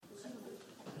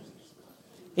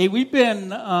Hey, we've been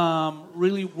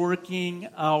really working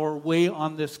our way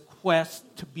on this quest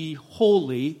to be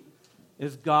holy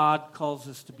as God calls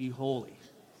us to be holy.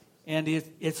 And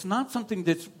it's not something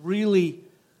that's really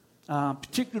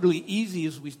particularly easy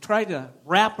as we try to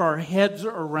wrap our heads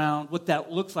around what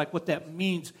that looks like, what that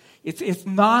means. It's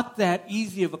not that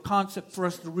easy of a concept for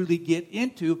us to really get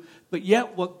into, but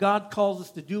yet what God calls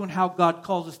us to do and how God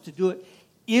calls us to do it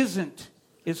isn't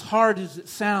as hard as it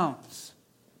sounds.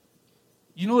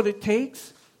 You know what it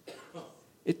takes?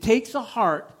 It takes a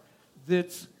heart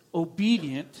that's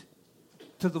obedient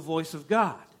to the voice of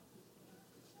God.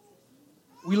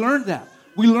 We learned that.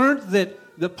 We learned that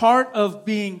the part of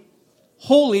being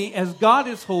holy as God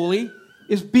is holy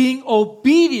is being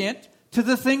obedient to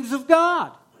the things of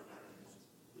God.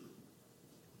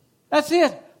 That's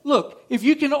it. Look, if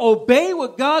you can obey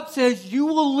what God says, you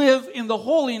will live in the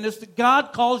holiness that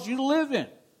God calls you to live in.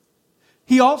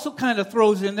 He also kind of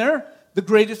throws in there the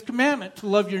greatest commandment, to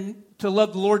love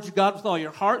the Lord your God with all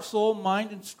your heart, soul,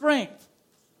 mind, and strength.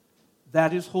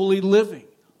 That is holy living.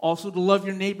 Also to love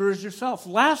your neighbor as yourself.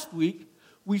 Last week,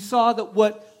 we saw that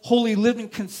what holy living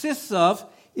consists of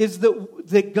is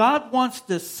that God wants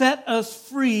to set us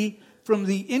free from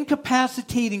the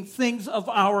incapacitating things of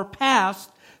our past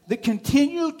that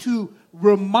continue to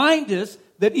remind us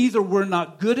that either we're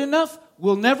not good enough,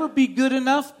 we'll never be good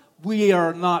enough, we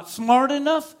are not smart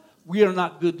enough, we are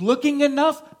not good looking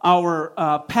enough,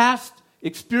 our past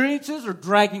experiences are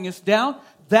dragging us down.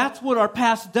 That's what our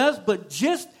past does, but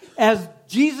just as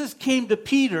Jesus came to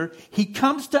Peter, he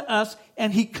comes to us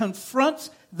and he confronts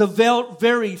the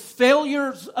very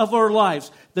failures of our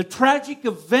lives, the tragic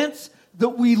events that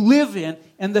we live in,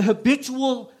 and the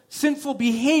habitual sinful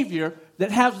behavior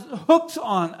that has hooks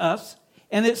on us,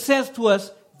 and it says to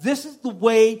us, this is the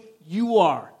way you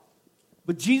are.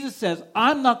 But Jesus says,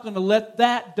 I'm not going to let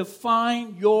that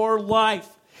define your life.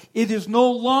 It is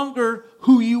no longer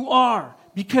who you are,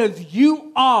 because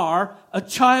you are a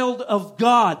child of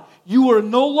God. You are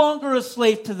no longer a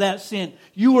slave to that sin.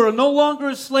 You are no longer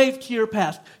a slave to your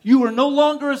past. You are no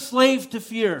longer a slave to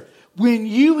fear. When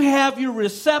you have your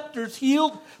receptors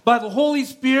healed by the Holy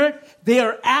Spirit, they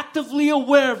are actively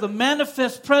aware of the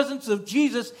manifest presence of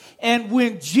Jesus. And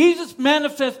when Jesus'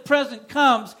 manifest presence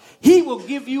comes, he will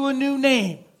give you a new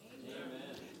name. Amen.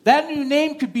 That new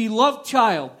name could be love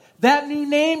child. That new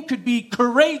name could be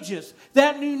courageous.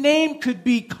 That new name could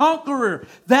be conqueror.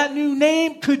 That new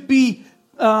name could be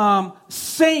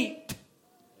saint.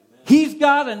 He's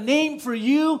got a name for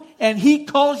you, and he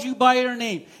calls you by your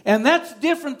name. And that's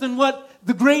different than what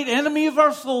the great enemy of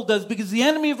our soul does, because the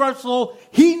enemy of our soul,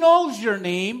 he knows your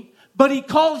name, but he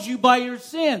calls you by your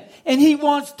sin. And he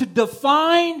wants to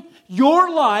define your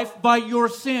life by your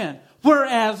sin.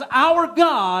 Whereas our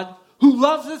God, who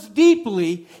loves us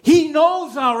deeply, he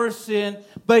knows our sin,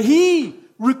 but he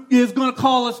is going to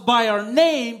call us by our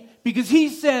name, because he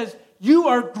says, you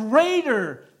are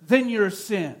greater than your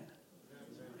sin.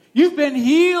 You've been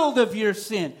healed of your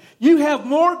sin. You have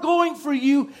more going for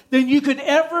you than you could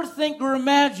ever think or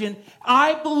imagine.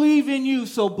 I believe in you,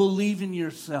 so believe in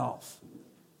yourself.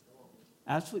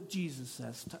 That's what Jesus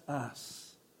says to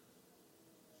us.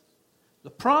 The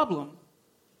problem,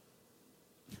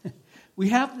 we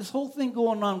have this whole thing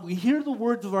going on. We hear the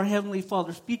words of our Heavenly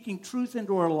Father speaking truth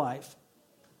into our life.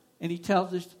 And he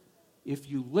tells us, if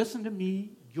you listen to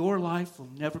me, your life will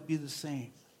never be the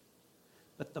same.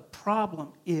 But the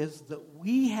problem is that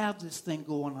we have this thing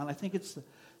going on. I think it's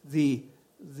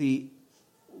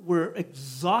we're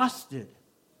exhausted.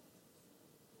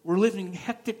 We're living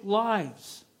hectic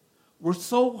lives. We're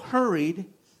so hurried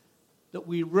that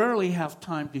we rarely have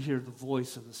time to hear the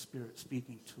voice of the Spirit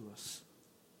speaking to us.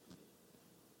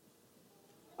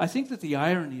 I think that the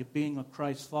irony of being a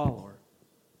Christ follower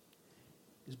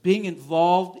is being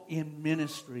involved in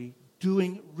ministry,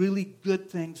 doing really good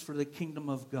things for the kingdom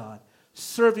of God,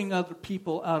 serving other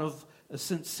people out of a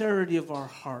sincerity of our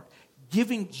heart,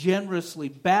 giving generously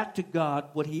back to God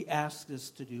what he asks us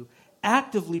to do,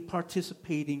 actively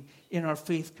participating in our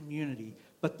faith community.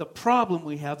 But the problem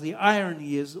we have, the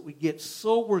irony is that we get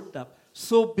so worked up,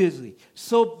 so busy,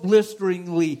 so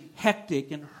blisteringly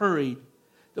hectic and hurried,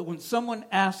 that when someone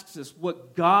asks us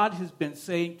what God has been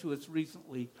saying to us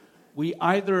recently, we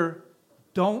either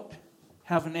don't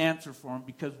have an answer for him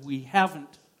because we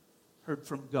haven't heard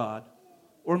from God,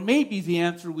 or maybe the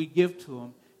answer we give to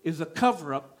him is a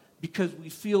cover-up because we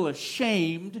feel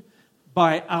ashamed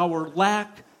by our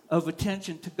lack of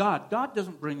attention to God. God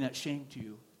doesn't bring that shame to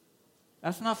you.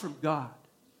 That's not from God.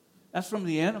 That's from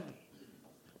the enemy.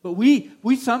 But we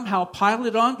somehow pile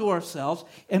it onto ourselves,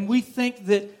 and we think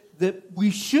that we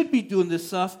should be doing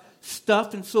this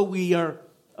stuff, and so we are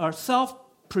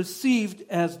perceived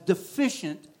as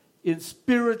deficient in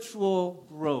spiritual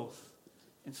growth.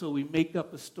 And so we make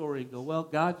up a story and go, well,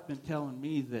 God's been telling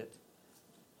me that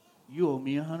you owe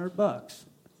me $100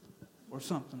 or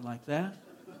something like that.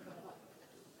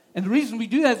 And the reason we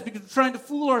do that is because we're trying to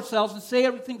fool ourselves and say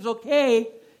everything's okay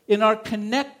in our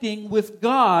connecting with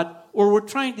God, or we're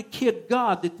trying to kid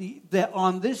God that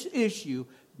on this issue,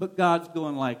 but God's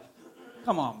going like,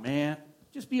 come on, man,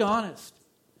 just be honest.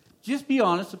 Just be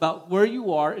honest about where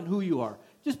you are and who you are.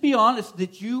 Just be honest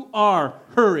that you are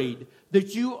hurried,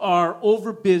 that you are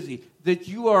overbusy, that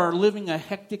you are living a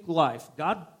hectic life.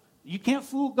 God, you can't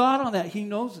fool God on that. He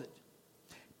knows it.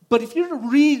 But if you were to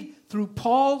read through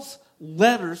Paul's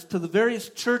letters to the various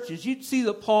churches, you'd see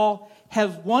that Paul has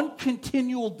one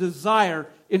continual desire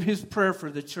in his prayer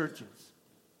for the churches.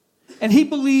 And he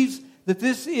believes that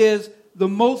this is the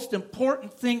most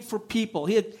important thing for people.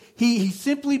 He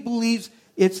simply believes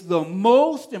it's the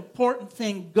most important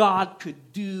thing God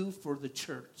could do for the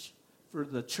church. For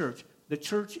the church. The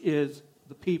church is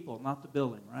the people, not the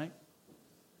building, right?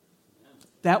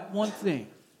 That one thing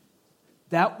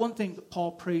that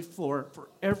Paul prays for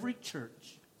every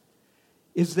church,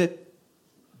 is that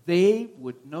they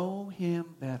would know him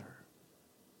better.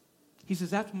 He says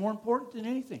that's more important than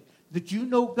anything, that you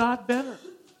know God better.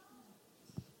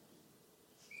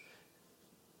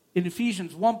 In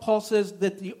Ephesians 1, Paul says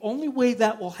that the only way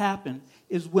that will happen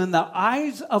is when the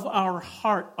eyes of our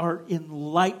heart are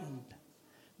enlightened.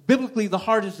 Biblically, the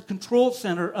heart is the control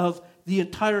center of the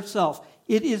entire self.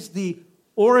 It is the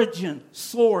origin,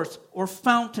 source, or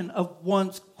fountain of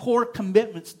one's core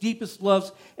commitments, deepest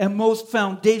loves, and most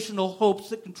foundational hopes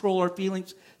that control our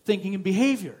feelings, thinking, and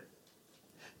behavior.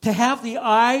 To have the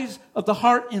eyes of the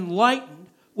heart enlightened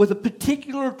with a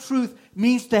particular truth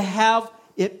means to have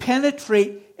it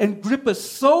penetrate and grip us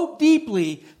so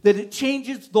deeply that it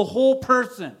changes the whole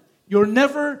person. You're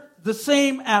never the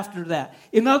same after that.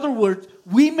 In other words,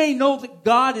 we may know that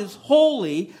God is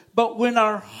holy, but when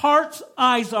our heart's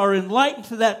eyes are enlightened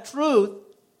to that truth,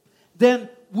 then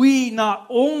we not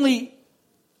only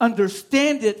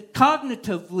understand it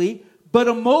cognitively, but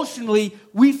emotionally,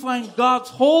 we find God's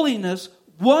holiness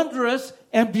wondrous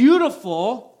and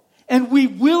beautiful, and we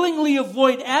willingly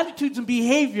avoid attitudes and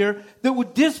behavior that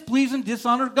would displease and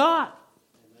dishonor God.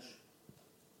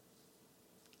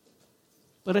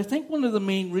 But I think one of the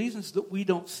main reasons that we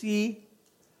don't see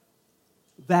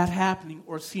that happening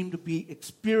or seem to be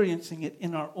experiencing it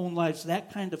in our own lives,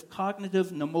 that kind of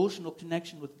cognitive and emotional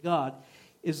connection with God,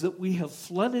 is that we have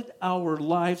flooded our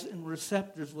lives and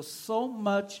receptors with so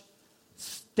much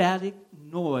static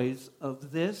noise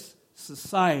of this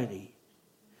society.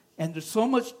 And there's so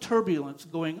much turbulence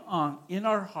going on in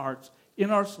our hearts,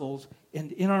 in our souls,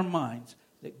 and in our minds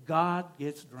that God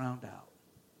gets drowned out.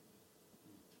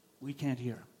 We can't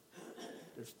hear him.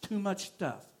 There's too much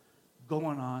stuff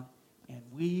going on, and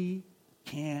we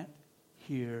can't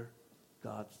hear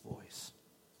God's voice.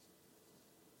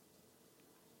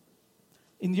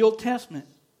 In the Old Testament,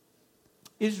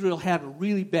 Israel had a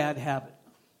really bad habit.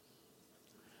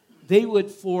 They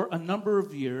would, for a number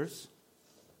of years,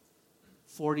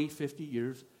 40, 50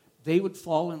 years, they would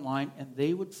fall in line and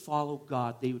they would follow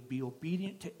God. They would be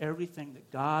obedient to everything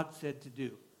that God said to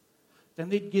do. Then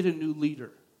they'd get a new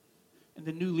leader. And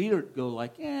the new leader would go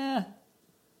like,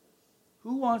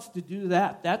 who wants to do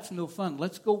that? That's no fun.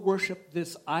 Let's go worship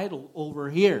this idol over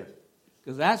here.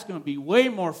 Because that's going to be way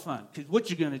more fun. Because what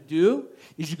you're going to do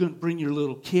is you're going to bring your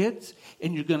little kids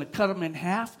and you're going to cut them in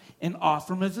half and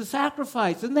offer them as a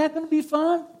sacrifice. Isn't that going to be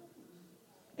fun?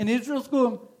 And Israel's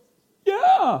going,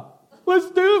 yeah,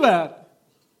 let's do that.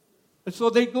 And so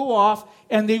they go off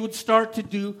and they would start to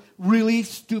do really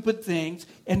stupid things.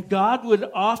 And God would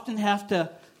often have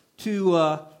to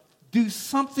do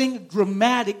something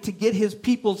dramatic to get his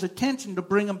people's attention, to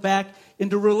bring them back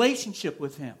into relationship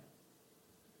with him.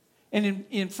 And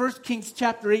in 1 Kings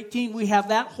chapter 18, we have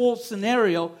that whole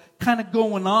scenario kind of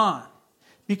going on.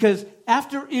 Because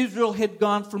after Israel had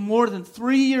gone for more than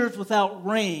 3 years without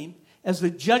rain, as the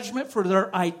judgment for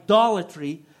their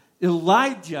idolatry,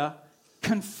 Elijah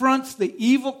confronts the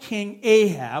evil king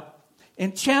Ahab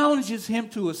and challenges him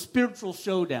to a spiritual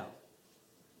showdown.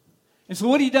 And so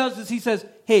what he does is he says,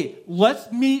 hey, let's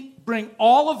bring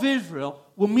all of Israel.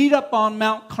 We'll meet up on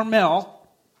Mount Carmel.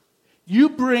 You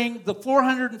bring the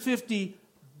 450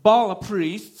 Baal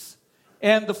priests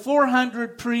and the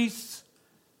 400 priests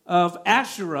of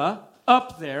Asherah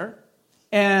up there,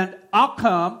 and I'll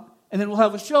come, and then we'll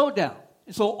have a showdown.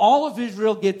 And so all of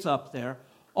Israel gets up there.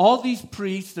 All these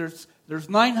priests, there's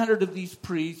 900 of these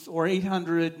priests, or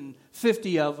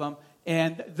 850 of them,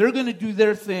 and they're going to do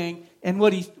their thing. And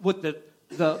what the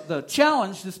the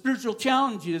challenge, the spiritual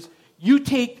challenge is you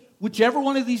take whichever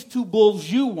one of these two bulls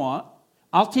you want,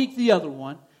 I'll take the other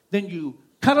one, then you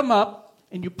cut them up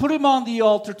and you put them on the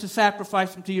altar to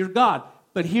sacrifice them to your God.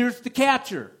 But here's the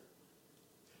catcher.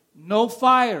 No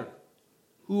fire.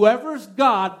 Whoever's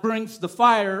God brings the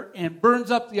fire and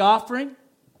burns up the offering,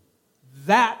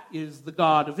 that is the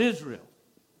God of Israel.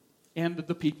 And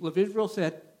the people of Israel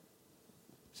said,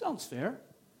 sounds fair.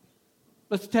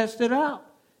 Let's test it out.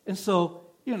 And so,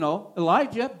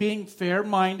 Elijah, being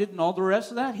fair-minded and all the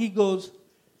rest of that, he goes,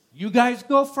 you guys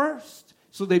go first.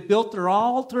 So they built their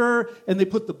altar, and they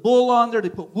put the bull on there. They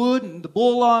put wood and the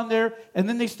bull on there. And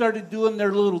then they started doing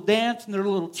their little dance and their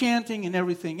little chanting and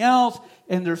everything else.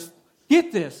 And there's,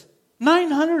 get this,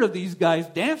 900 of these guys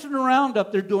dancing around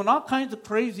up there doing all kinds of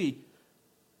crazy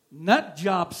nut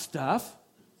job stuff.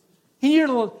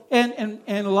 And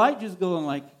Elijah's going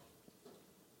like,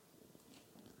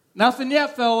 nothing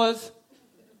yet, fellas.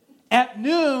 At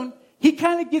noon, he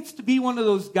kind of gets to be one of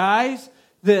those guys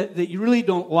that you really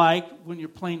don't like when you're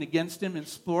playing against him in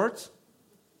sports.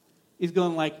 He's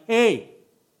going like, hey,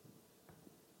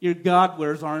 your God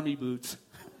wears army boots.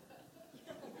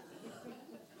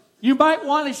 You might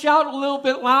want to shout a little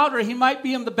bit louder. He might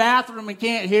be in the bathroom and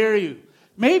can't hear you.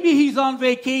 Maybe he's on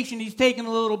vacation. He's taking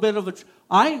a little bit of a...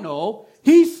 I know.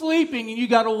 He's sleeping and you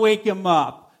got to wake him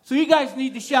up. So you guys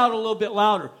need to shout a little bit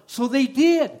louder. So they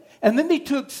did. And then they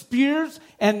took spears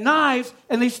and knives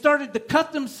and they started to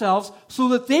cut themselves so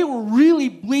that they were really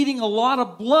bleeding a lot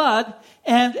of blood.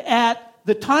 And at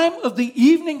the time of the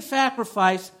evening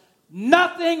sacrifice,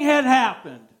 nothing had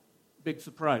happened. Big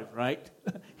surprise, right?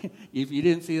 If you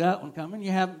didn't see that one coming,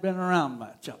 you haven't been around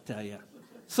much, I'll tell you.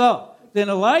 So then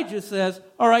Elijah says,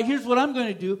 all right, here's what I'm going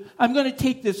to do. I'm going to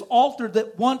take this altar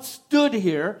that once stood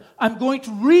here. I'm going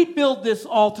to rebuild this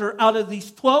altar out of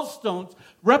these 12 stones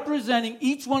representing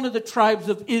each one of the tribes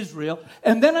of Israel.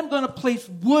 And then I'm going to place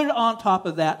wood on top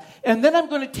of that. And then I'm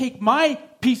going to take my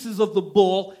pieces of the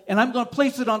bull and I'm going to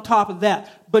place it on top of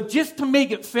that. But just to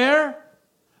make it fair,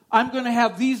 I'm going to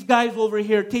have these guys over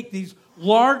here take these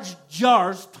large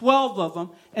jars, 12 of them,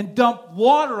 and dump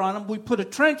water on them. We put a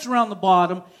trench around the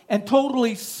bottom and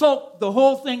totally soak the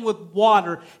whole thing with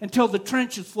water until the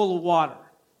trench is full of water.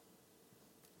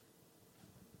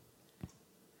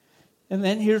 And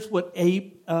then here's what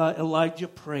Elijah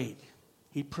prayed.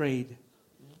 He prayed,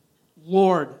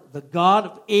 Lord, the God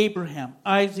of Abraham,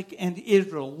 Isaac, and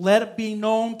Israel, let it be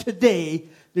known today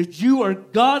that you are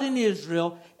God in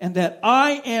Israel and that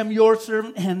I am your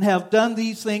servant and have done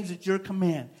these things at your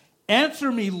command.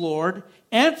 Answer me, Lord.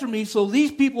 Answer me so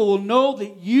these people will know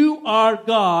that you are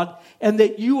God and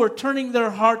that you are turning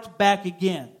their hearts back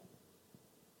again.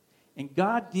 And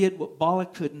God did what Baal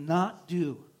could not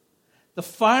do. The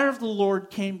fire of the Lord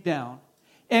came down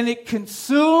and it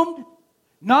consumed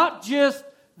not just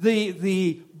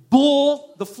the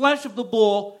bull, the flesh of the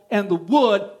bull and the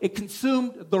wood. It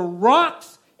consumed the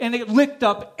rocks and it licked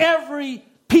up every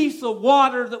piece of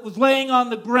water that was laying on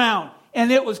the ground.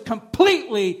 And it was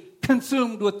completely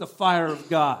consumed with the fire of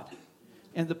God.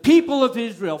 And the people of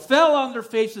Israel fell on their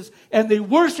faces and they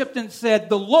worshiped and said,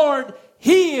 the Lord,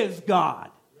 He is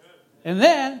God. And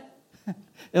then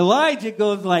Elijah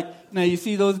goes like, now you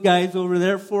see those guys over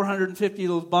there, 450 of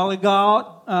those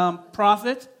Baal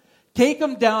prophets? Take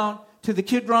them down to the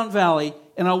Kidron Valley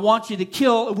and I want you to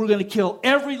kill, we're going to kill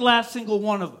every last single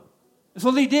one of them. And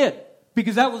so they did,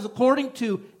 because that was according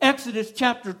to Exodus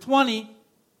chapter 20,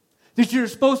 that you're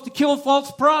supposed to kill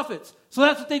false prophets. So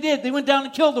that's what they did. They went down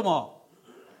and killed them all.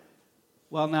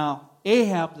 Well, now,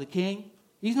 Ahab the king,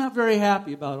 he's not very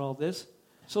happy about all this.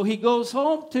 So he goes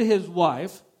home to his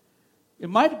wife. It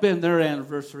might have been their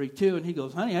anniversary too. And he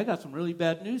goes, honey, I got some really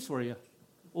bad news for you.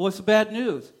 Well, what's the bad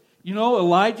news? You know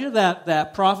Elijah,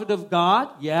 that prophet of God?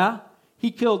 Yeah,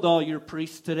 he killed all your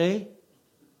priests today.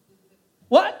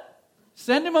 What?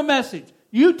 Send him a message.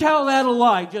 You tell that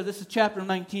Elijah, this is chapter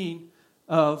 19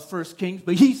 of 1 Kings,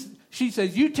 but she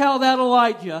says, you tell that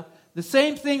Elijah, the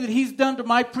same thing that he's done to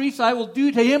my priests, I will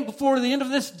do to him before the end of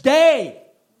this day.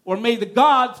 Or may the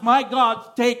gods, my gods,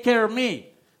 take care of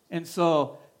me. And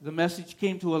so the message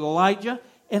came to Elijah,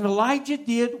 and Elijah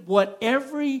did what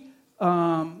every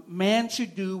man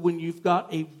should do when you've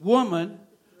got a woman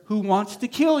who wants to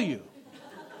kill you.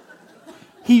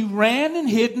 He ran and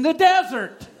hid in the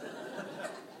desert.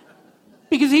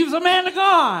 Because he was a man of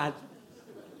God.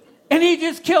 And he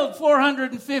just killed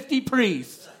 450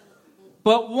 priests.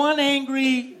 But one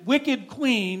angry, wicked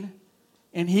queen,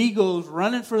 and he goes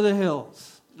running for the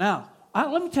hills. Now,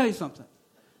 let me tell you something.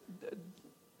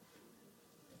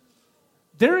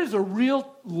 There is a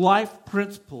real life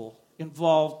principle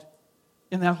involved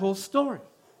in that whole story.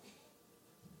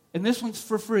 And this one's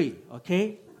for free,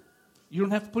 okay? You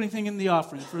don't have to put anything in the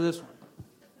offering for this one.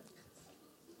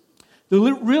 The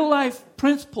real life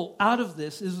principle out of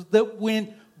this is that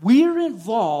when we're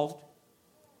involved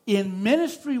in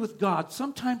ministry with God,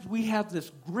 sometimes we have this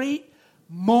great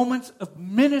moments of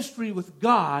ministry with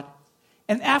God,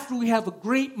 and after we have a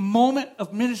great moment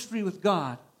of ministry with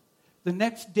God, the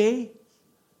next day,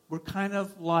 we're kind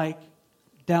of like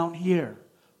down here.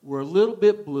 We're a little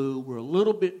bit blue, we're a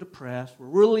little bit depressed, we're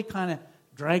really kind of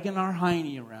dragging our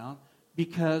hiney around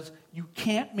because you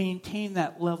can't maintain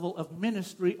that level of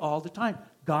ministry all the time.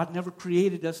 God never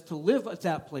created us to live at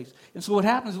that place. And so what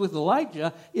happens with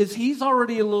Elijah is he's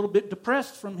already a little bit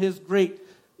depressed from his great,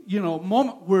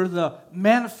 moment where the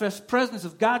manifest presence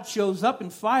of God shows up in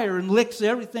fire and licks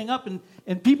everything up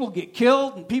and people get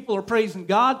killed and people are praising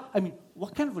God. I mean,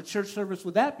 what kind of a church service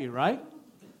would that be, right?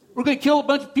 We're going to kill a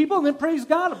bunch of people and then praise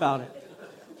God about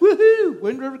it. Woohoo!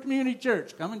 Wind River Community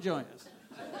Church, come and join us.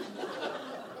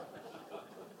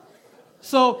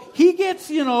 So he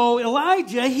gets,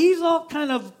 Elijah, he's all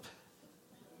kind of,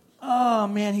 oh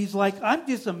man, he's like, I'm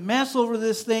just a mess over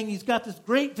this thing. He's got this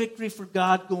great victory for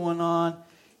God going on.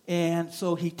 And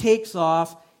so he takes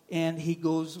off and he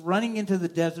goes running into the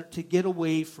desert to get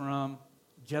away from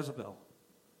Jezebel.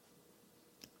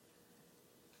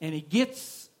 And he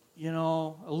gets,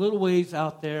 a little ways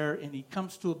out there and he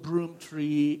comes to a broom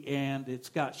tree and it's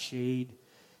got shade.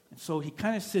 And so he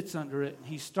kind of sits under it and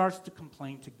he starts to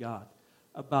complain to God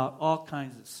about all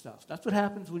kinds of stuff. That's what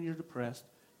happens when you're depressed.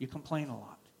 You complain a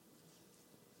lot.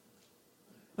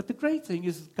 But the great thing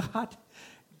is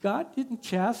God didn't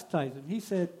chastise him. He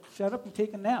said, shut up and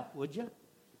take a nap, would you?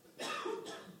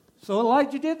 So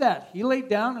Elijah did that. He laid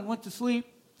down and went to sleep.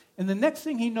 And the next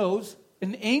thing he knows,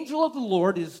 an angel of the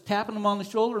Lord is tapping him on the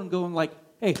shoulder and going like,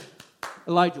 hey,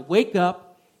 Elijah, wake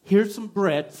up. Here's some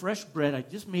bread, fresh bread. I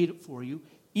just made it for you.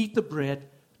 Eat the bread.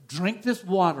 Drink this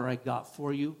water I got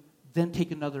for you. Then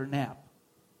take another nap.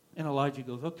 And Elijah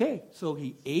goes, okay. So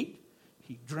he ate,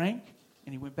 he drank,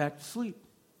 and he went back to sleep.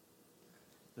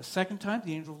 The second time,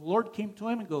 the angel of the Lord came to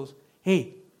him and goes,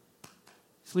 hey,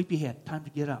 sleepyhead, time to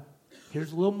get up.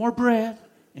 Here's a little more bread,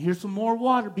 and here's some more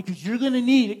water, because you're going to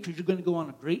need it, because you're going to go on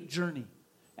a great journey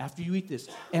after you eat this.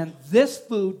 And this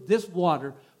food, this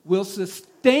water, will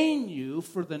sustain you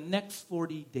for the next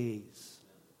 40 days.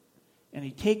 And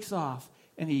he takes off.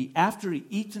 And after he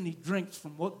eats and he drinks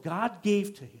from what God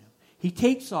gave to him, he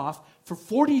takes off for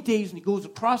 40 days and he goes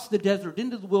across the desert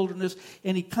into the wilderness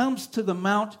and he comes to the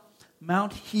Mount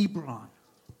Hebron.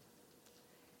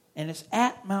 And it's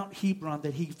at Mount Hebron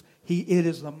that it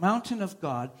is the mountain of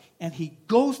God. And he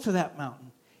goes to that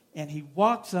mountain and he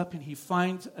walks up and he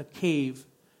finds a cave.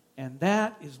 And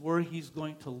that is where he's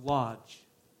going to lodge.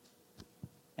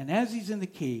 And as he's in the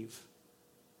cave,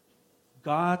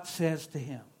 God says to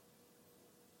him,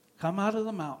 come out of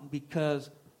the mountain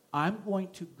because I'm going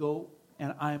to go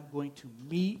and I'm going to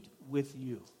meet with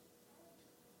you.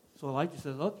 So Elijah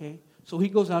says, okay. So he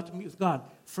goes out to meet with God.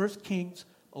 1 Kings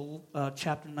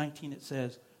chapter 19, it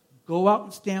says, go out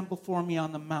and stand before me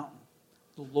on the mountain.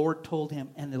 The Lord told him,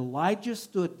 and Elijah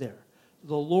stood there.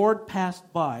 The Lord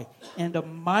passed by, and a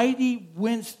mighty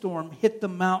windstorm hit the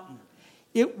mountain.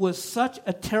 It was such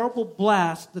a terrible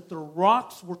blast that the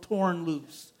rocks were torn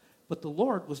loose, but the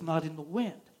Lord was not in the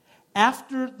wind.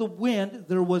 After the wind,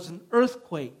 there was an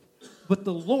earthquake, but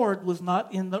the Lord was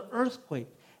not in the earthquake.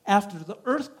 After the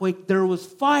earthquake, there was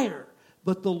fire,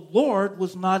 but the Lord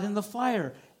was not in the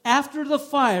fire. After the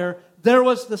fire, there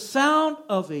was the sound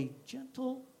of a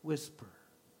gentle whisper.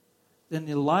 Then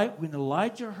when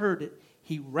Elijah heard it,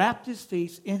 he wrapped his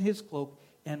face in his cloak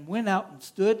and went out and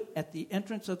stood at the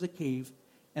entrance of the cave.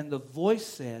 And the voice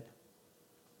said,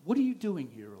 what are you doing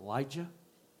here, Elijah?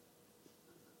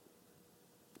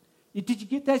 Did you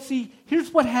get that? See,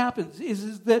 here's what happens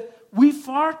is that we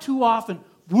far too often,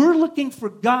 we're looking for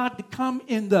God to come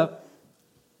in the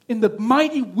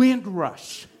mighty wind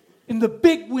rush, in the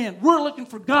big wind. We're looking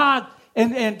for God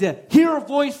and to hear a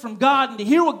voice from God and to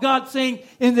hear what God's saying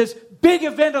in this big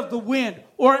event of the wind,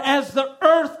 or as the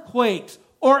earthquakes,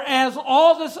 or as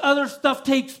all this other stuff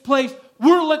takes place.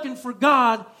 We're looking for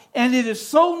God, and it is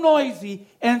so noisy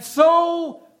and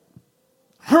so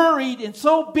hurried and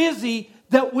so busy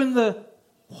that when the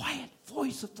quiet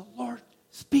voice of the Lord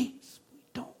speaks, we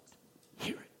don't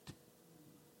hear it.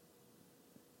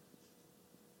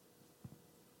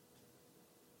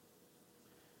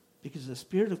 Because the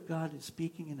Spirit of God is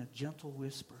speaking in a gentle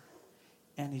whisper,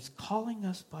 and He's calling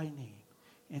us by name.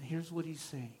 And here's what He's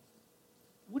saying.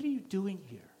 What are you doing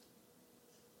here?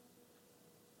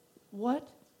 What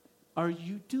are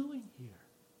you doing here?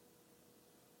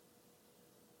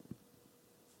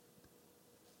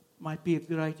 might be a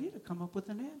good idea to come up with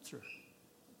an answer.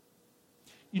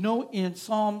 You know, in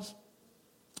Psalms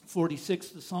 46,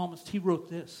 the psalmist, he wrote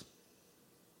this.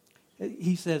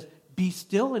 He says, "Be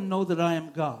still and know that I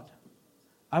am God.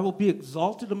 I will be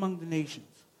exalted among the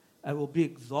nations. I will be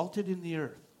exalted in the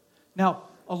earth." Now,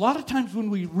 a lot of times when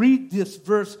we read this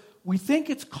verse, we think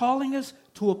it's calling us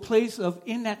to a place of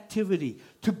inactivity,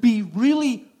 to be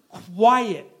really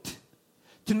quiet,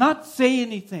 to not say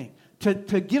anything, to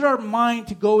get our mind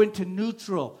to go into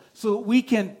neutral so that we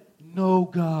can know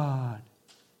God.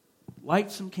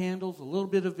 Light some candles, a little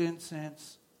bit of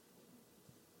incense,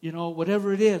 you know,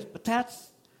 whatever it is. But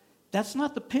that's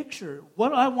not the picture.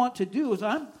 What I want to do is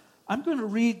I'm going to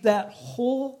read that's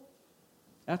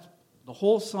the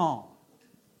whole psalm.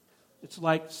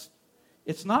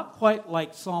 It's not quite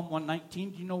like Psalm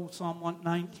 119. Do you know Psalm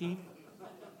 119?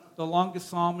 The longest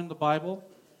psalm in the Bible.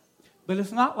 But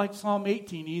it's not like Psalm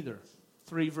 18 either,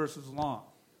 3 verses long.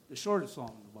 The shortest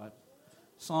psalm in the Bible.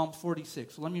 Psalm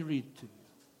 46. Let me read it to you.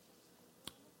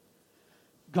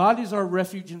 "God is our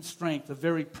refuge and strength, a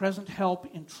very present help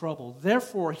in trouble.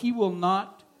 Therefore we will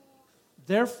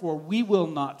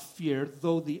not fear,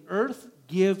 though the earth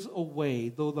gives away,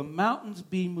 though the mountains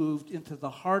be moved into the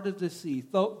heart of the sea,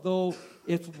 though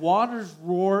its waters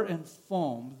roar and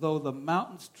foam, though the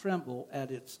mountains tremble at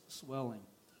its swelling."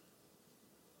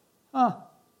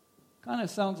 Kind of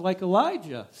sounds like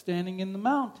Elijah standing in the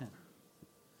mountain.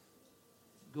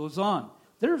 Goes on.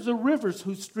 "There's the rivers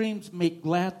whose streams make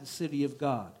glad the city of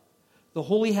God, the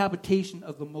holy habitation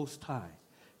of the Most High.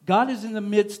 God is in the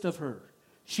midst of her.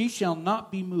 She shall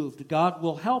not be moved. God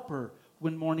will help her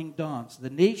when morning dawns. The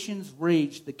nations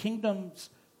rage, the kingdoms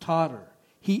totter.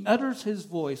 He utters his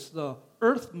voice, the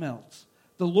earth melts.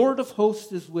 The Lord of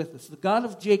hosts is with us. The God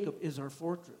of Jacob is our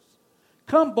fortress.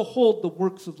 Come, behold the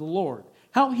works of the Lord,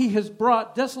 how he has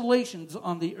brought desolations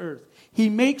on the earth. He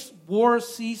makes war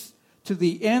cease to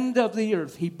the end of the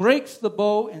earth. He breaks the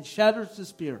bow and shatters the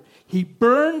spear. He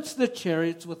burns the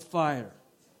chariots with fire."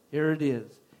 Here it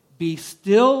is. "Be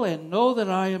still and know that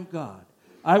I am God.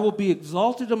 I will be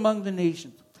exalted among the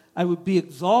nations. I will be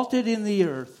exalted in the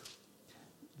earth.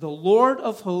 The Lord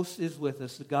of hosts is with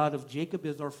us. The God of Jacob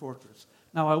is our fortress."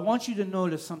 Now, I want you to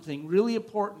notice something really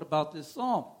important about this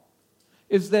psalm.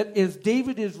 Is that as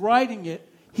David is writing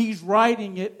it, he's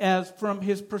writing it as from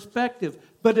his perspective.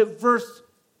 But at verse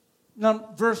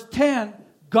 10,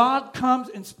 God comes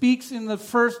and speaks in the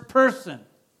first person.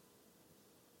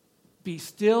 "Be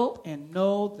still and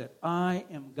know that I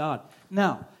am God."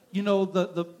 Now, you know,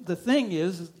 the thing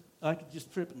is I could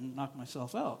just trip and knock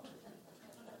myself out.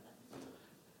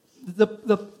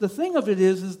 The thing of it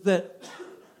is that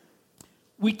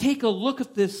we take a look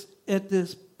at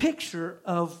this picture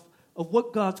of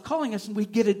what God's calling us, and we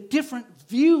get a different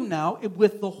view now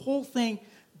with the whole thing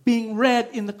being read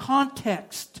in the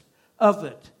context of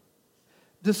it.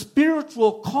 The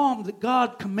spiritual calm that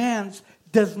God commands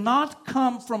does not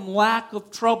come from lack of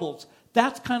troubles.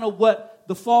 That's kind of what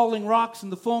the falling rocks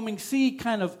and the foaming sea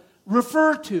kind of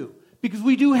refer to, because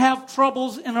we do have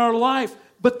troubles in our life,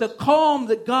 but the calm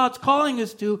that God's calling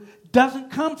us to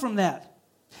doesn't come from that.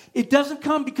 It doesn't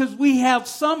come because we have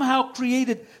somehow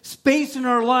created space in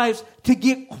our lives to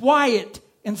get quiet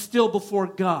and still before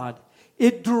God.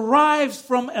 It derives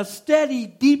from a steady,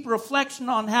 deep reflection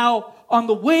on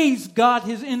the ways God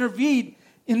has intervened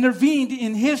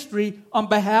in history on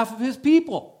behalf of his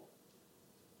people.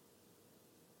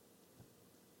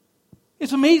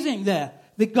 It's amazing that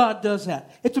God does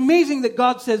that. It's amazing that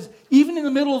God says, even in the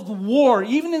middle of the war,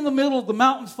 even in the middle of the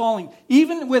mountains falling,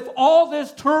 even with all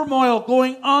this turmoil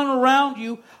going on around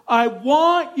you, I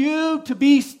want you to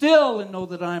be still and know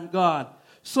that I am God.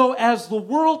 So as the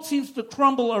world seems to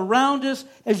crumble around us,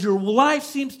 as your life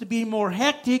seems to be more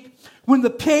hectic, when the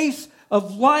pace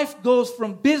of life goes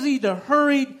from busy to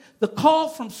hurried, the call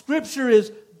from Scripture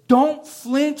is, don't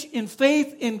flinch in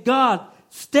faith in God.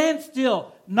 Stand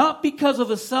still, not because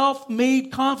of a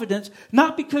self-made confidence,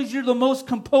 not because you're the most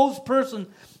composed person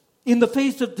in the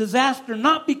face of disaster,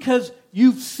 not because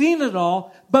you've seen it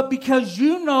all, but because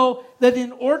you know that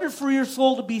in order for your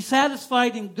soul to be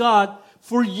satisfied in God,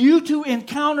 for you to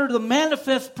encounter the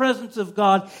manifest presence of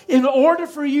God, in order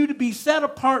for you to be set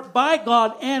apart by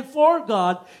God and for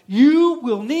God, you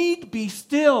will need to be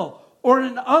still. Or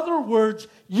in other words,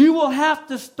 you will have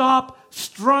to stop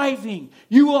striving.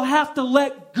 You will have to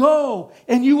let go,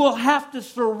 and you will have to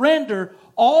surrender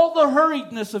all the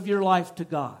hurriedness of your life to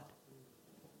God.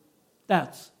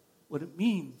 That's what it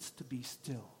means to be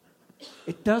still.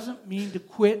 It doesn't mean to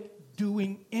quit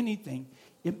doing anything.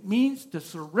 It means to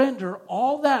surrender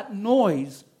all that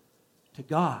noise to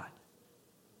God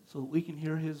so that we can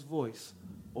hear his voice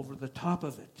over the top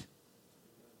of it.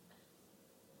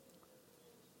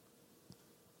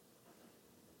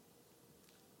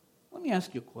 Let me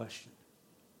ask you a question.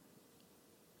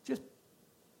 Just,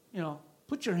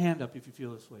 put your hand up if you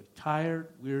feel this way. Tired,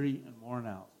 weary, and worn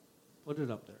out. Put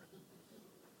it up there.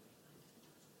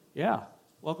 Yeah,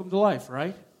 welcome to life,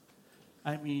 right?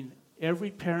 I mean,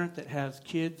 every parent that has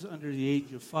kids under the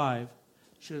age of 5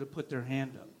 should have put their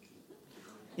hand up.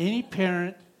 Any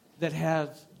parent that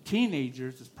has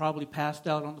teenagers is probably passed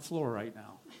out on the floor right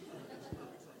now.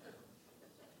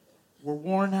 We're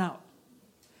worn out.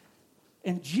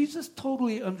 And Jesus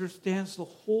totally understands the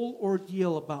whole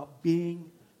ordeal about being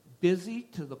busy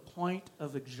to the point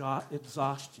of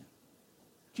exhaustion.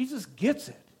 Jesus gets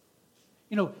it.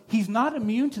 He's not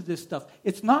immune to this stuff.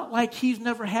 It's not like he's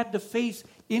never had to face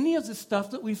any of the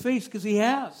stuff that we face, because he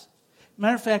has.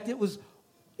 Matter of fact, it was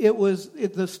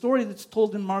the story that's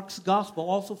told in Mark's gospel,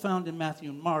 also found in Matthew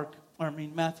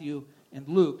and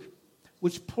Luke,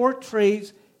 which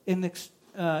portrays an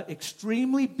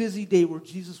extremely busy day where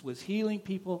Jesus was healing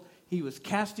people, he was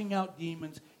casting out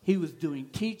demons, he was doing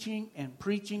teaching and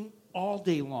preaching all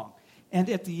day long. And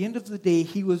at the end of the day,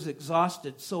 he was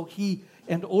exhausted,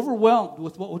 and overwhelmed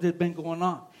with what had been going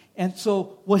on. And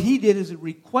so what he did is he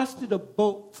requested a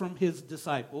boat from his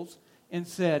disciples and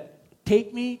said,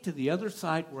 take me to the other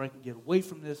side where I can get away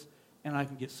from this and I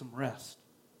can get some rest.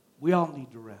 We all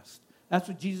need to rest. That's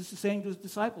what Jesus is saying to his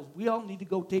disciples. We all need to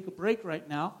go take a break right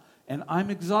now, and I'm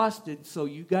exhausted, so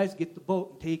you guys get the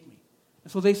boat and take me.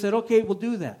 And so they said, okay, we'll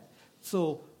do that.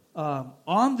 So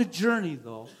on the journey,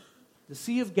 though, the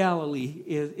Sea of Galilee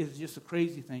is just a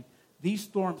crazy thing. These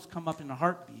storms come up in a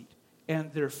heartbeat,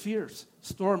 and they're fierce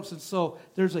storms. And so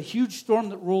there's a huge storm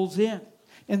that rolls in,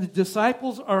 and the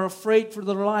disciples are afraid for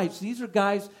their lives. These are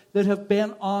guys that have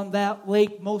been on that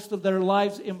lake most of their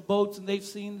lives in boats, and they've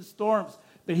seen the storms.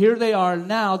 But here they are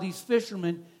now, these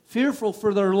fishermen, fearful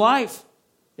for their life.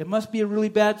 It must be a really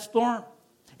bad storm.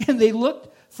 And they looked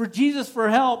for Jesus for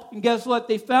help, and guess what?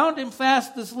 They found him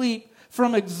fast asleep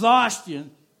from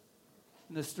exhaustion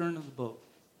in the stern of the boat.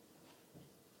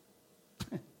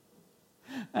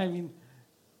 I mean,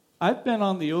 I've been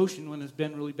on the ocean when it's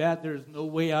been really bad. There's no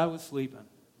way I was sleeping.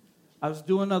 I was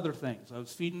doing other things. I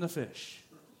was feeding the fish.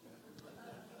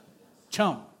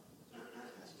 Chum.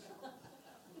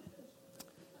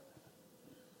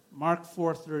 Mark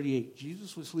 4:38.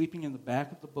 Jesus was sleeping in the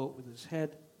back of the boat with his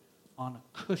head on a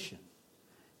cushion.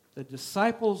 The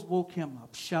disciples woke him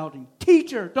up, shouting,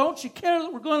 "Teacher, don't you care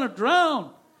that we're going to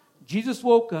drown?" Jesus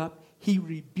woke up. He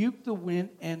rebuked the wind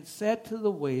and said to the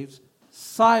waves,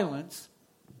 "Silence,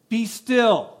 be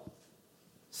still."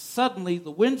 Suddenly,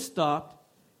 the wind stopped,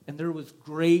 and there was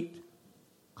great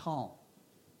calm.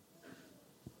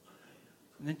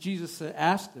 And then Jesus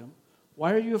asked them,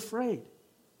 "Why are you afraid?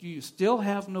 Do you still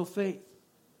have no faith?"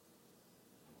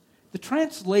 The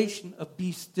translation of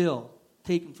 "be still,"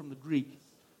 taken from the Greek,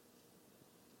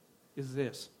 is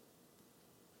this: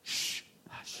 shh,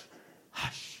 hush,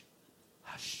 hush,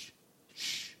 hush,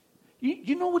 shh.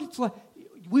 You know what it's like?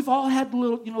 We've all had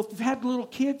little, if you've had little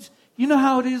kids, you know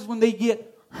how it is when they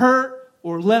get hurt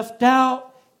or left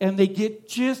out and they get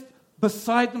just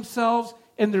beside themselves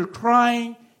and they're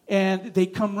crying and they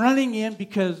come running in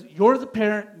because you're the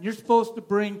parent and you're supposed to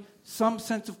bring some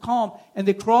sense of calm, and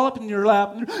they crawl up in your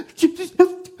lap and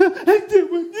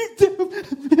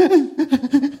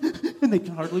and they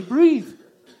can hardly breathe.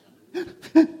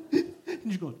 And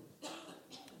you're going,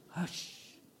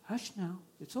 "Hush, hush now.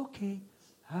 It's okay.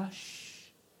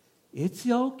 Hush. It's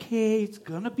okay. It's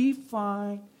going to be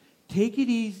fine. Take it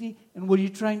easy." And what are you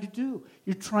trying to do?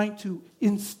 You're trying to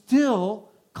instill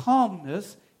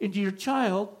calmness into your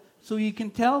child so you can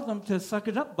tell them to suck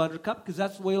it up, buttercup, because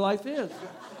that's the way life is.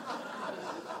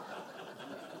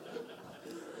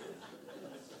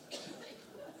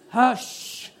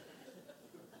 Hush.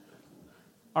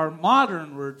 Our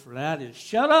modern word for that is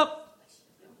shut up.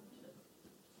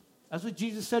 That's what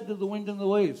Jesus said to the wind and the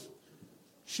waves.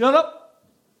 Shut up.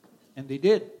 And they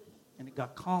did. And it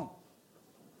got calm.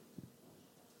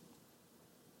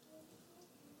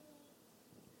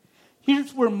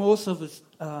 Here's where most of us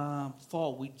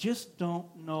fall. We just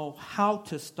don't know how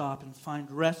to stop and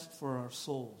find rest for our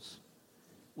souls.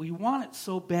 We want it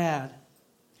so bad,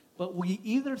 but we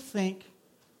either think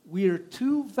we are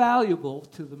too valuable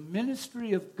to the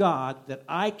ministry of God that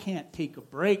I can't take a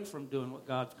break from doing what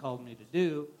God's called me to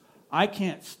do. I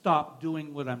can't stop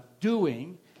doing what I'm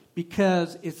doing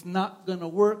because it's not going to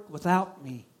work without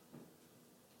me.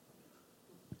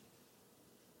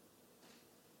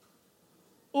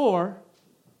 Or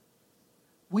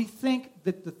we think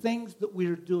that the things that we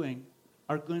are doing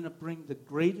are going to bring the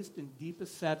greatest and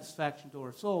deepest satisfaction to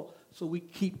our soul, so we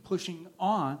keep pushing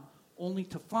on only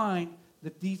to find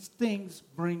that these things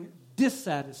bring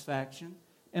dissatisfaction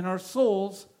and our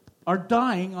souls are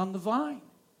dying on the vine.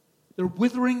 They're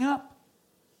withering up.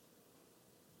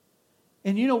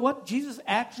 And you know what? Jesus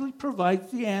actually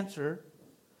provides the answer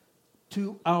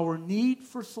to our need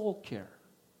for soul care.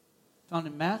 Found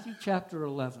in Matthew chapter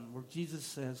 11, where Jesus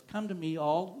says, "Come to me,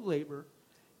 all who labor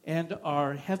and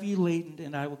are heavy laden,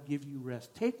 and I will give you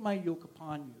rest. Take my yoke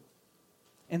upon you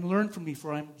and learn from me,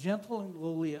 for I am gentle and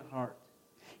lowly at heart.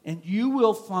 And you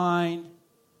will find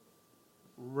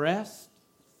rest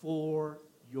for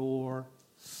your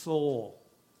soul."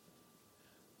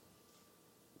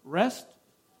 Rest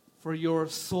for your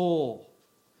soul.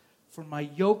 "For my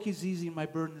yoke is easy and my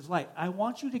burden is light." I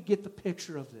want you to get the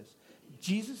picture of this.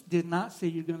 Jesus did not say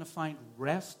you're going to find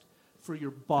rest for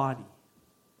your body.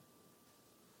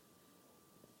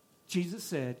 Jesus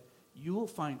said you will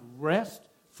find rest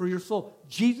for your soul.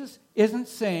 Jesus isn't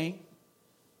saying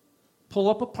pull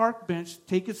up a park bench,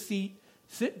 take a seat,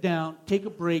 sit down, take a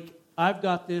break. I've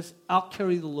got this. I'll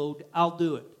carry the load. I'll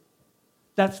do it.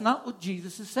 That's not what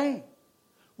Jesus is saying.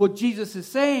 What Jesus is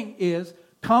saying is,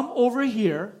 come over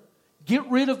here, get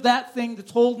rid of that thing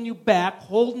that's holding you back,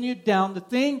 holding you down, the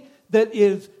thing that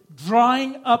is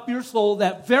drying up your soul,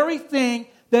 that very thing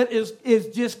that is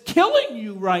just killing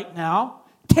you right now.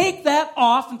 Take that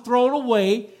off and throw it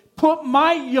away. Put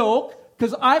my yoke,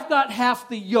 because I've got half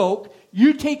the yoke.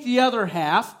 You take the other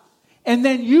half, and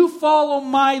then you follow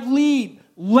my lead.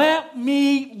 Let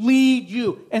me lead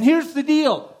you. And here's the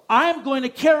deal. I'm going to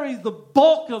carry the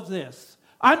bulk of this.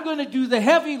 I'm going to do the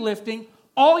heavy lifting.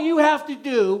 All you have to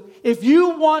do, if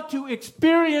you want to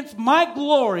experience my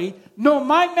glory, know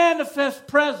my manifest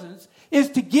presence, is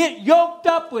to get yoked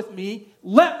up with me,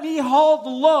 let me haul the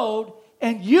load,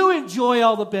 and you enjoy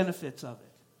all the benefits of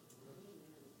it.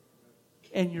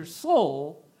 And your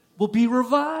soul will be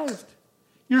revived.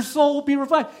 Your soul will be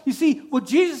revived. You see, what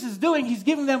Jesus is doing, he's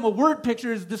giving them a word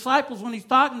picture, his disciples, when he's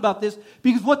talking about this,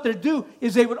 because what they do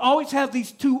is they would always have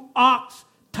these two ox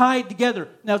tied together.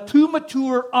 Now, two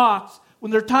mature ox,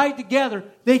 when they're tied together,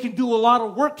 they can do a lot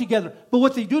of work together. But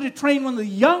what they do to train one of the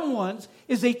young ones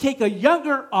is they take a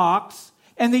younger ox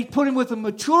and they put him with a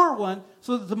mature one,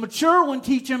 so that the mature one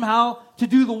teach him how to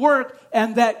do the work,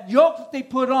 and that yoke that they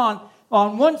put on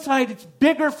one side it's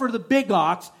bigger for the big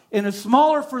ox and it's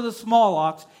smaller for the small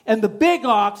ox, and the big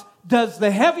ox does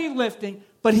the heavy lifting,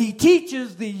 but he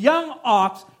teaches the young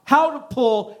ox how to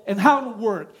pull and how to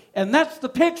work. And that's the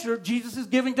picture Jesus is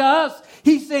giving to us.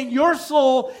 He's saying your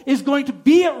soul is going to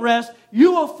be at rest.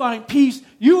 You will find peace.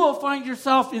 You will find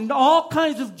yourself in all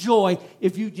kinds of joy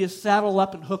if you just saddle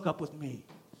up and hook up with me.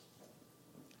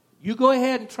 You go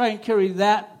ahead and try and carry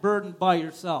that burden by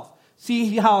yourself.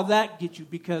 See how that gets you,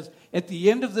 because at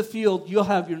the end of the field, you'll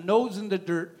have your nose in the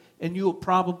dirt and you will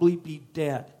probably be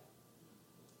dead,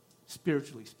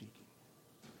 spiritually speaking.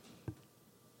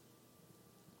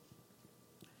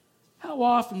 How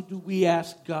often do we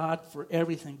ask God for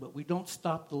everything, but we don't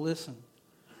stop to listen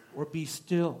or be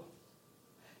still?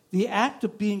 The act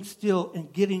of being still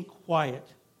and getting quiet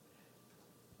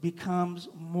becomes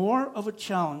more of a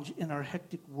challenge in our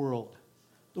hectic world.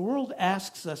 The world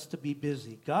asks us to be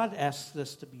busy. God asks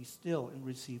us to be still and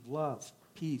receive love,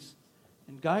 peace,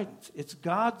 and guidance. It's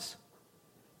God's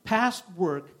past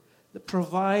work that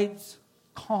provides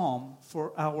calm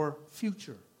for our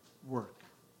future work.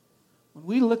 When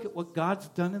we look at what God's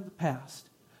done in the past,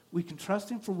 we can trust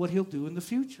him for what he'll do in the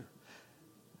future.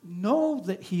 Know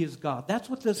that he is God. That's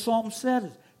what the psalm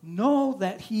said. Know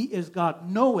that he is God.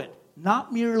 Know it.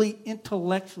 Not merely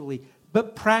intellectually,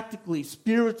 but practically,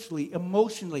 spiritually,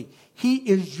 emotionally. He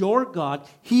is your God.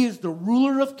 He is the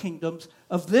ruler of kingdoms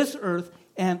of this earth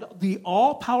and the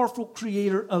all-powerful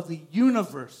creator of the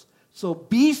universe. So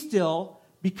be still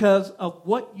because of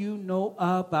what you know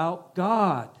about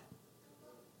God.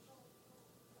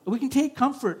 We can take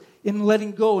comfort in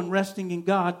letting go and resting in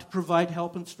God to provide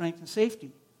help and strength and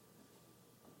safety.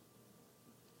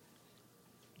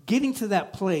 Getting to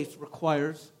that place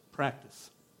requires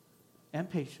practice and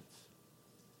patience.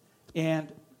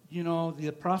 And, you know,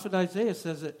 the prophet Isaiah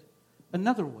says it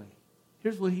another way.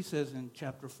 Here's what he says in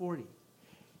chapter 40.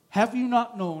 Have you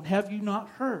not known, have you not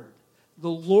heard? The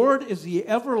Lord is the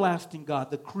everlasting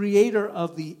God, the creator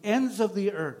of the ends of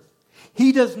the earth.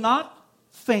 He does not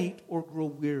faint or grow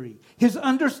weary. His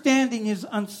understanding is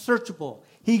unsearchable.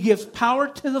 He gives power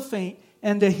to the faint,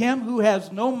 and to him who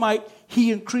has no might,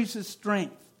 he increases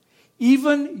strength.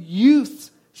 Even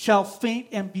youths shall faint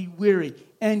and be weary,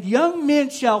 and young men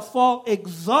shall fall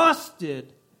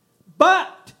exhausted.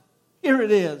 But, here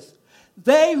it is,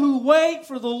 they who wait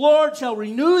for the Lord shall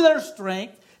renew their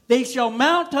strength. They shall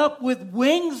mount up with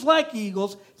wings like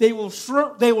eagles. They will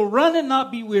run and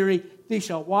not be weary. They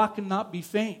shall walk and not be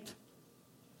faint.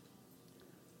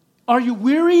 Are you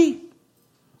weary?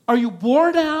 Are you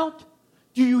worn out?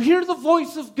 Do you hear the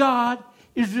voice of God?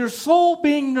 Is your soul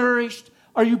being nourished?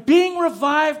 Are you being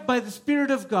revived by the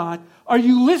Spirit of God? Are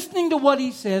you listening to what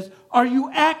He says? Are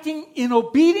you acting in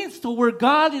obedience to where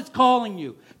God is calling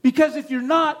you? Because if you're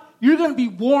not, you're going to be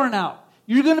worn out.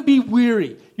 You're going to be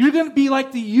weary. You're going to be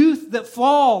like the youth that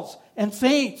falls and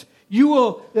faints. You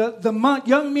will, the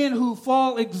young men who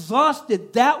fall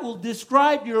exhausted, that will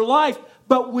describe your life.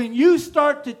 But when you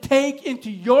start to take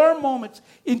into your moments,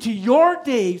 into your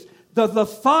days, the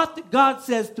thought that God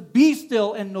says to be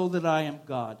still and know that I am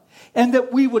God. And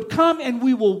that we would come and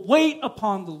we will wait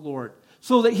upon the Lord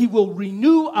so that He will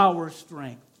renew our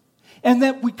strength. And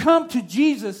that we come to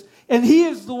Jesus and He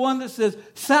is the one that says,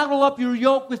 saddle up your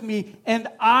yoke with me and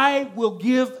I will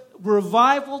give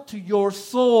revival to your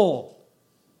soul.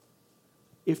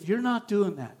 If you're not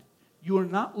doing that, you are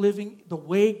not living the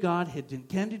way God had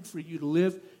intended for you to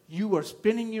live. You are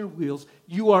spinning your wheels.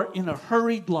 You are in a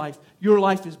hurried life. Your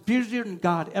life is busier than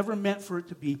God ever meant for it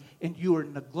to be, and you are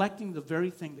neglecting the very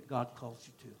thing that God calls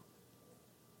you to.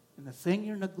 And the thing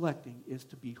you're neglecting is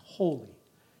to be holy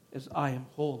as I am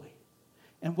holy.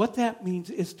 And what that means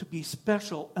is to be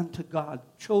special unto God,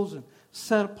 chosen,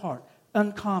 set apart,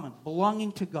 uncommon,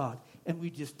 belonging to God. And we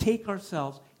just take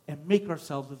ourselves and make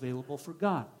ourselves available for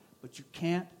God. But you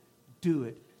can't do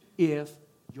it if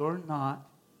you're not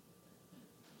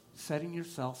setting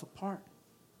yourself apart.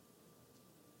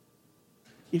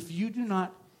 If you do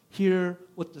not hear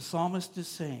what the psalmist is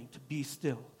saying, to be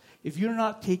still, if you're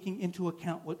not taking into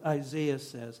account what Isaiah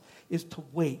says, is to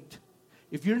wait,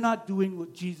 if you're not doing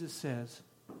what Jesus says,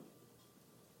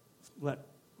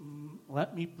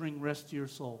 let me bring rest to your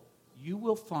soul, you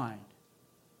will find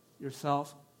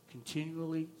yourself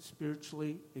continually,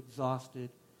 spiritually exhausted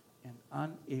and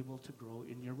unable to grow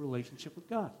in your relationship with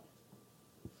God.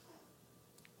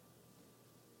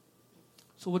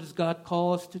 So what does God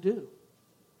call us to do?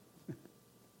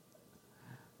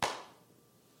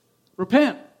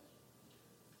 Repent.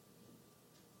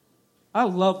 I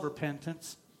love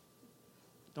repentance.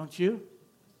 Don't you?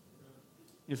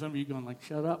 Some of you going like,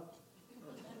 shut up.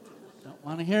 Don't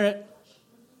want to hear it.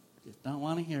 Just don't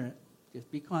want to hear it.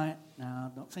 Just be quiet.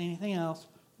 Now, don't say anything else.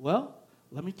 Well,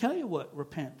 let me tell you what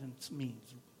repentance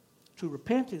means. To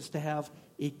repent is to have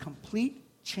a complete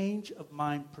change of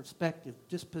mind, perspective,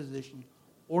 disposition,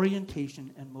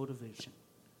 orientation, and motivation.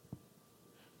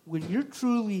 When you're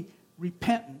truly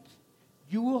repentant,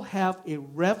 you will have a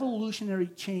revolutionary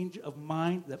change of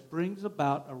mind that brings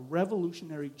about a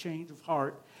revolutionary change of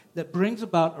heart, that brings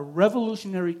about a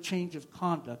revolutionary change of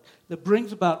conduct, that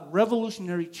brings about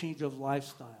revolutionary change of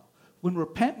lifestyle. When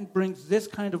repentance brings this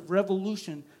kind of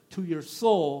revolution to your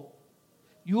soul,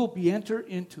 you will be entered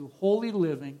into holy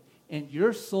living, and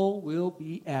your soul will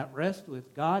be at rest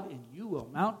with God, and you will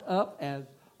mount up as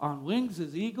on wings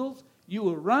as eagles. You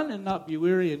will run and not be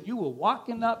weary, and you will walk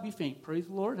and not be faint. Praise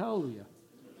the Lord. Hallelujah.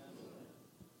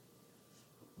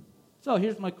 So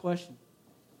here's my question.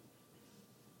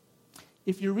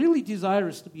 If you're really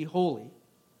desirous to be holy,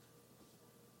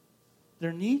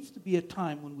 there needs to be a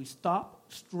time when we stop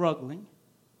struggling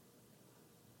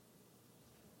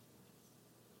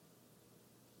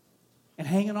and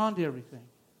hanging on to everything.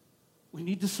 We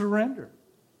need to surrender.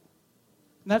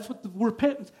 And that's what the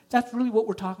repentance, that's really what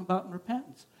we're talking about in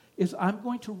repentance, is I'm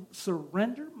going to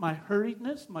surrender my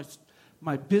hurriedness,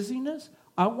 my busyness.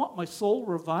 I want my soul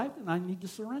revived, and I need to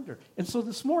surrender. And so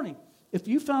this morning, if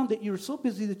you found that you're so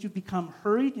busy that you've become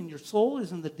hurried and your soul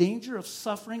is in the danger of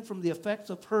suffering from the effects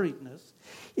of hurriedness,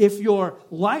 if your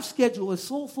life schedule is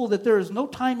so full that there is no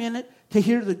time in it to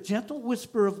hear the gentle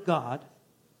whisper of God,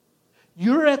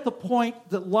 you're at the point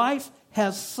that life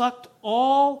has sucked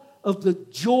all of the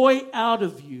joy out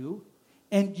of you,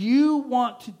 and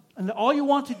all you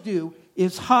want to do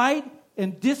is hide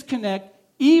and disconnect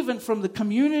even from the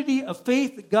community of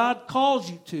faith that God calls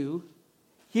you to.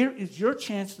 Here is your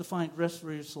chance to find rest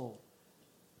for your soul.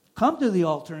 Come to the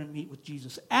altar and meet with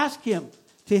Jesus. Ask Him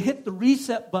to hit the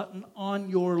reset button on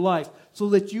your life so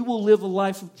that you will live a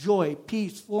life of joy,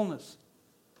 peace, fullness.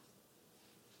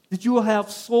 That you will have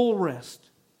soul rest.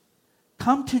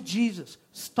 Come to Jesus.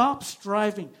 Stop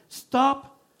striving.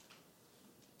 Stop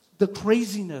the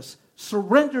craziness.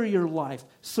 Surrender your life.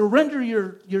 Surrender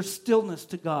your stillness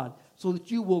to God so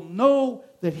that you will know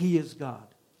that He is God.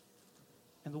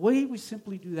 And the way we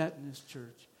simply do that in this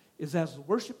church is as the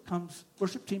worship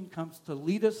team comes to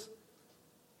lead us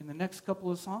in the next couple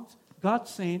of songs,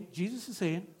 Jesus is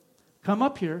saying, come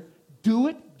up here, do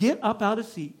it, get up out of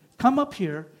seat, come up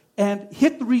here and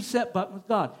hit the reset button with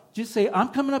God. Just say, I'm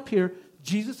coming up here,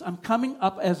 Jesus, I'm coming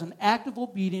up as an act of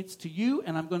obedience to you,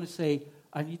 and I'm going to say,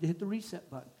 I need to hit the reset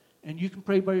button. And you can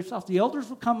pray by yourself. The elders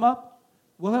will come up.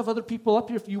 We'll have other people up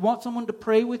here. If you want someone to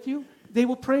pray with you, they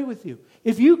will pray with you.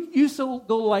 If you so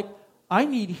go like, I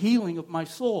need healing of my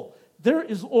soul, there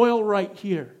is oil right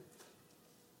here.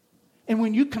 And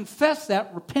when you confess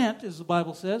that, repent, as the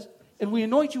Bible says, and we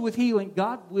anoint you with healing,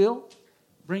 God will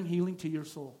bring healing to your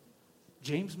soul.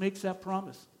 James makes that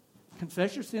promise.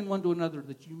 Confess your sin one to another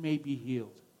that you may be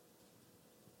healed.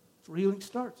 That's where healing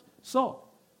starts. So,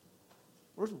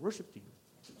 where's the worship team?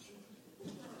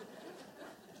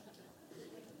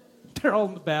 They're all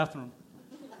in the bathroom.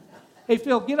 Hey,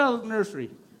 Phil, get out of the nursery.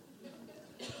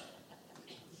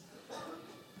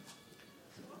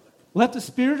 Let the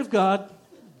Spirit of God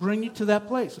bring you to that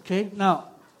place, okay? Now,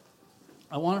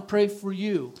 I want to pray for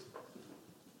you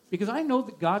because I know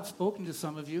that God's spoken to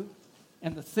some of you,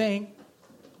 and the thing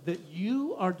that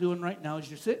you are doing right now is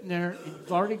you're sitting there and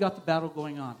you've already got the battle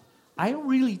going on. I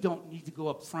really don't need to go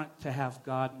up front to have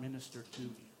God minister to me.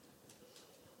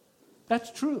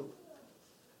 That's true.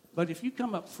 But if you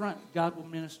come up front, God will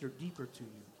minister deeper to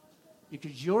you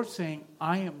because you're saying,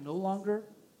 I am no longer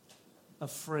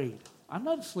afraid. I'm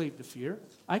not a slave to fear.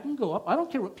 I can go up. I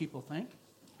don't care what people think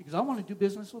because I want to do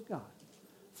business with God.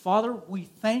 Father, we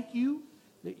thank you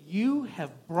that you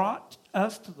have brought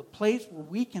us to the place where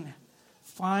we can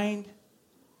find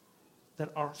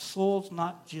that our souls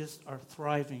not just are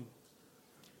thriving,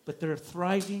 but they're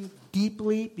thriving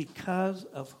deeply because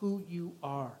of who you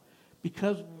are.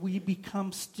 Because we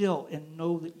become still and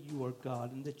know that you are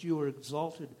God and that you are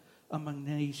exalted among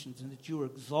nations and that you are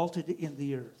exalted in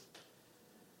the earth.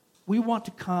 We want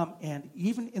to come and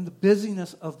even in the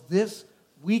busyness of this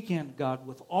weekend, God,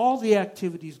 with all the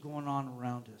activities going on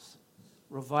around us,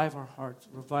 revive our hearts,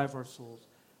 revive our souls.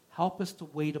 Help us to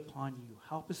wait upon you.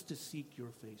 Help us to seek your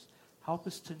face. Help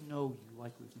us to know you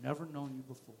like we've never known you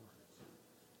before.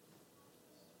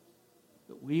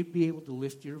 That we'd be able to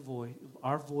lift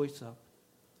our voice up,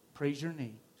 praise your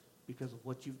name because of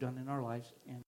what you've done in our lives. And